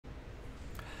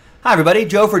Hi everybody,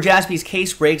 Joe for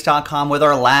JaspysCaseBreaks.com with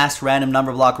our last random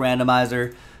number block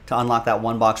randomizer to unlock that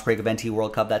one box break of NT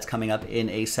World Cup. That's coming up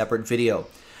in a separate video.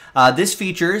 This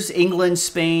features England,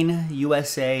 Spain,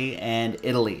 USA, and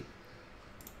Italy.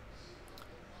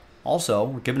 Also,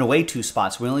 we're giving away 2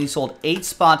 spots. We only sold 8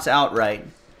 spots outright.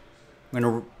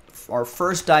 Our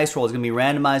first dice roll is going to be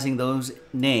randomizing those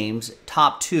names.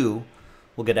 Top 2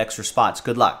 will get extra spots.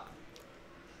 Good luck.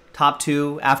 Top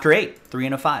 2 after 8, 3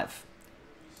 and a 5.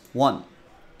 1,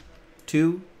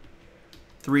 2,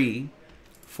 3,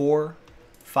 4,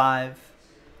 5,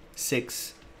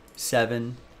 6,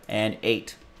 7, and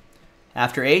 8.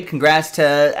 After 8, congrats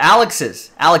to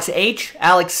Alex's. Alex H,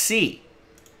 Alex C.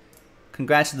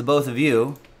 Congrats to the both of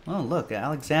you. Oh, look,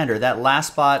 Alexander, that last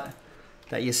spot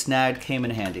that you snagged came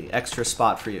in handy. Extra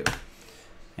spot for you.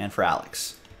 And for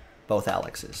Alex. Both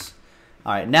Alexes.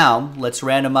 All right, now let's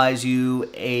randomize you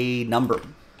a number.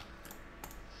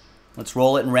 Let's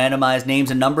roll it and randomize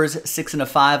names and numbers 6 and a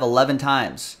 5 11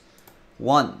 times.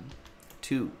 1,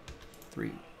 2, 3,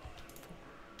 4,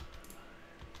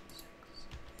 6.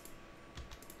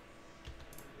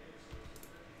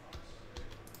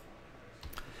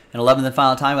 And 11th and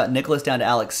final time, got Nicholas down to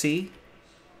Alex C.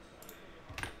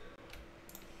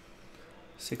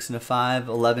 6 and a 5,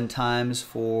 11 times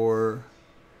for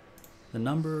the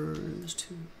numbers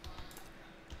 2.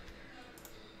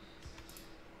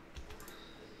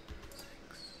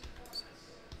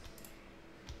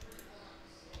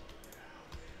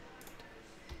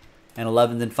 And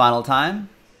 11th and final time.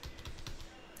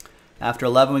 After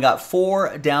 11, we got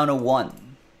 4 down to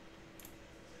 1.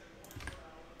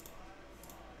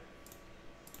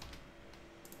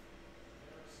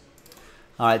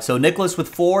 All right, so Nicholas with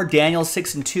 4, Daniel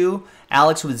 6 and 2,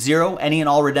 Alex with 0, any and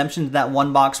all redemptions in that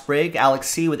one box break, Alex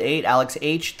C with 8, Alex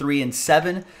H 3 and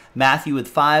 7, Matthew with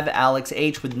 5, Alex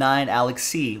H with 9, Alex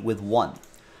C with 1.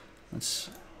 Let's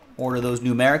order those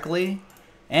numerically.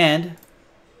 And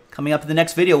coming up in the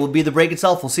next video will be the break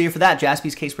itself. We'll see you for that,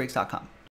 JaspysCaseBreaks.com.